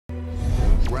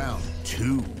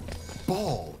2.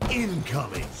 Ball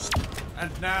incoming.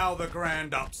 And now the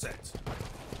grand upset.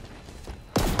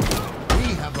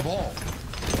 We have the ball.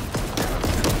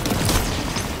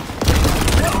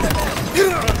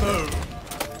 Remove.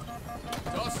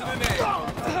 Toss it in there.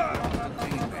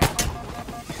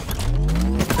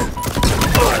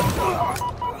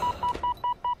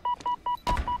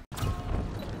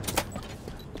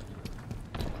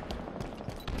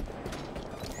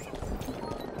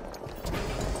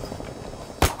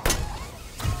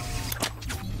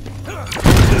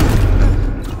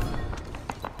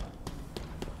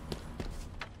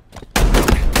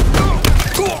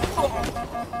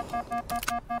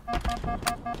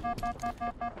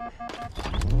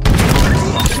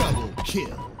 Double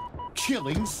kill.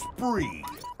 Killing spree.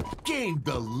 Gained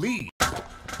the lead.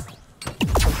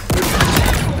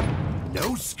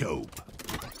 No scope.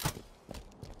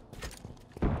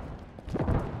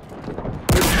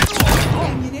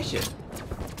 Ammunition.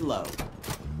 Low.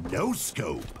 No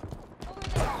scope.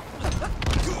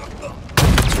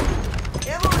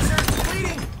 Ammo reserve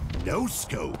depleting! No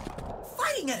scope.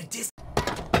 Fighting at a distance!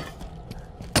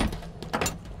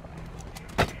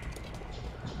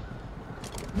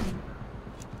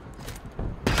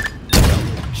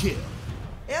 Kill.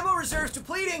 Ammo reserves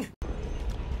depleting!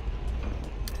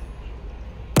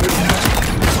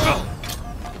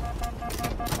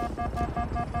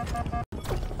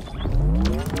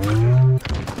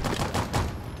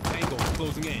 Tango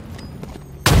closing in.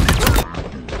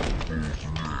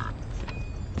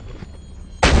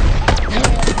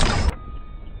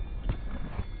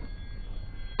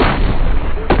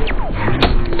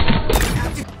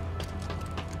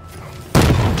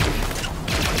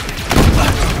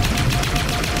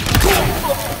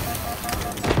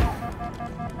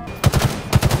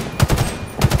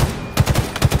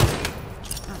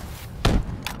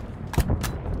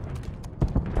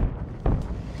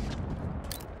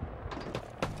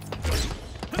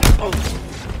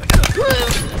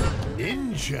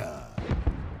 Ninja.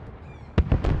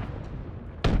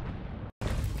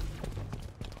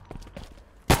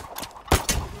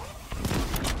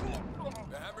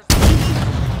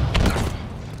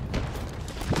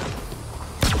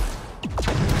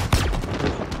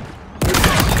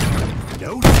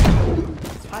 No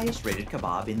scope. Highest rated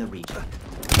kebab in the region.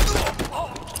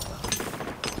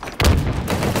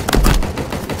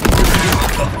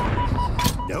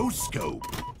 No scope.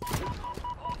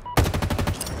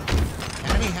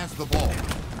 Enemy has the ball.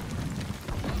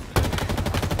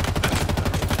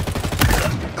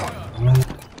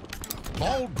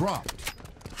 Ball dropped.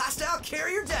 Hostile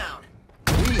carrier down!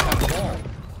 We have the ball.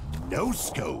 No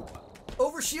scope.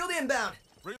 Overshield inbound!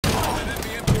 Beware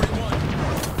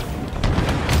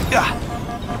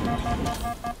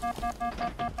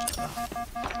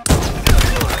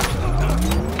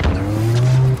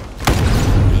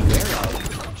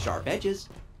of sharp edges.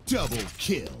 Double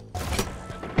kill.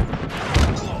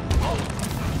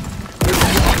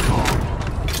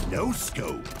 No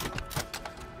scope.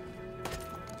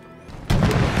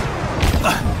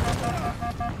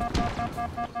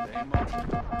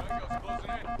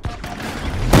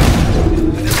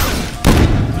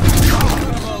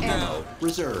 Ammo.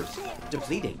 Reserves.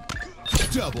 Depleting.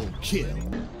 Double kill.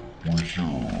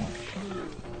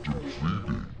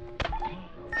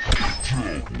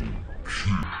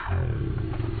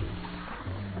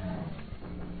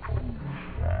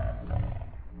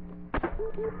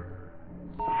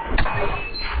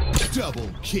 Double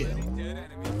kill.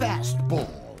 Fast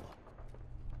ball.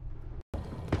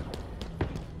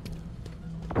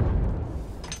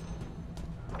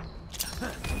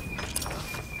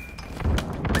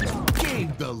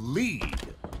 Gained the lead.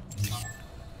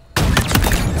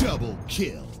 Double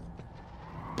kill.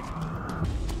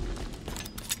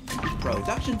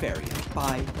 Production variant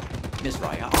by Miss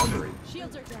Raya Armory.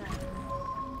 Shields are down.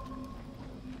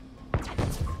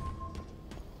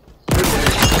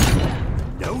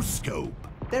 No scope.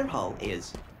 Their hull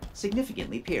is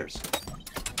significantly pierced.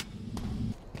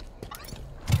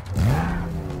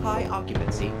 High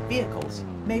occupancy vehicles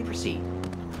may proceed.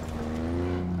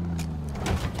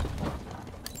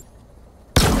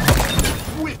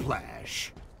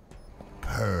 Whiplash.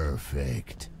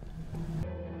 Perfect.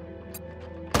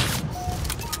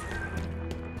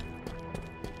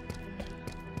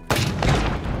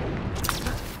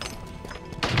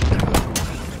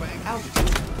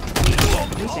 Altitude.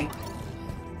 Reducing.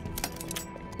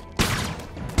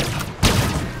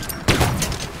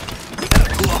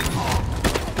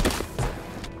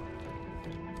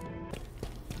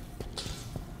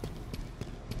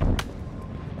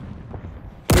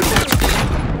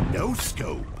 No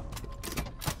scope.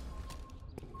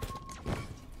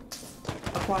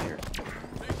 acquired.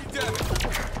 Taking damage.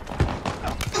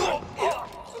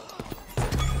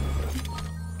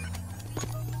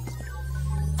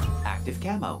 Active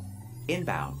camo.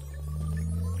 Inbound.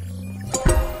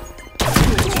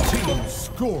 Team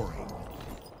scoring.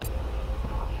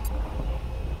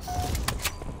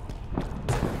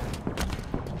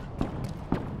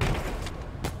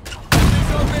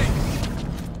 He's on me.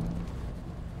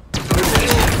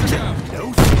 No.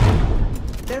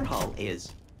 Their hull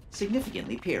is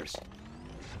significantly pierced.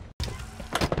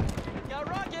 Got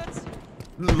rockets!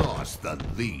 Lost the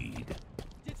lead.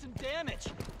 Did some damage.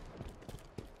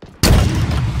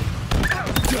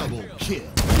 Double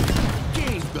kill.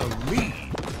 Gained the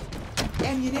lead.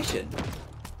 Ammunition.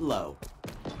 Low.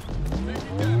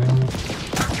 Taking damage.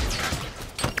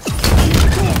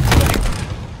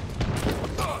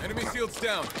 Enemy shields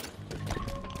down.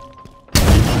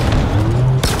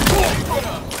 Stay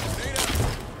down.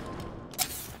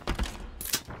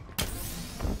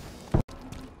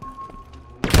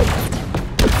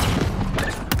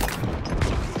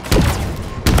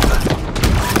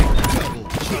 Double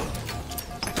kill.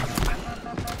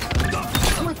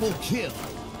 Triple kill.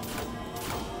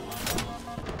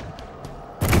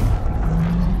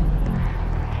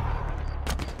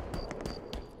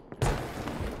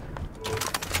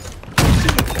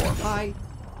 For high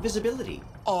visibility.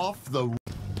 Off the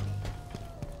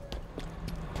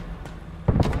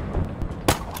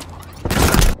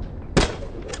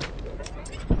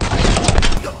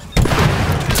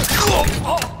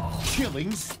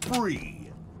killing spree.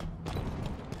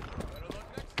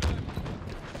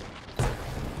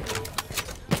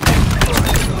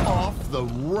 Off the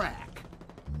rack.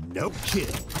 No kill.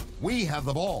 We have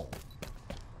the ball.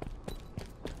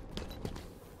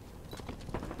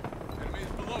 Enemies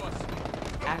below us.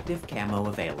 Active camo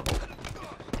available.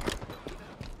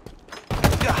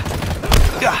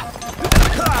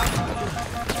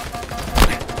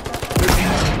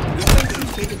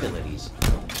 Defensive capabilities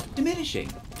diminishing.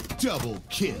 Double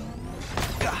kill.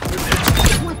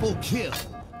 Triple kill.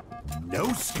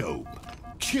 No scope.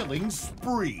 Killing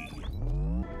spree.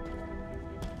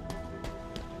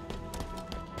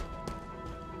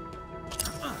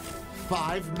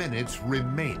 Five minutes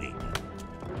remaining.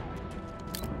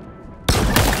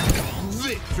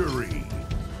 Victory.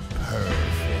 Purr.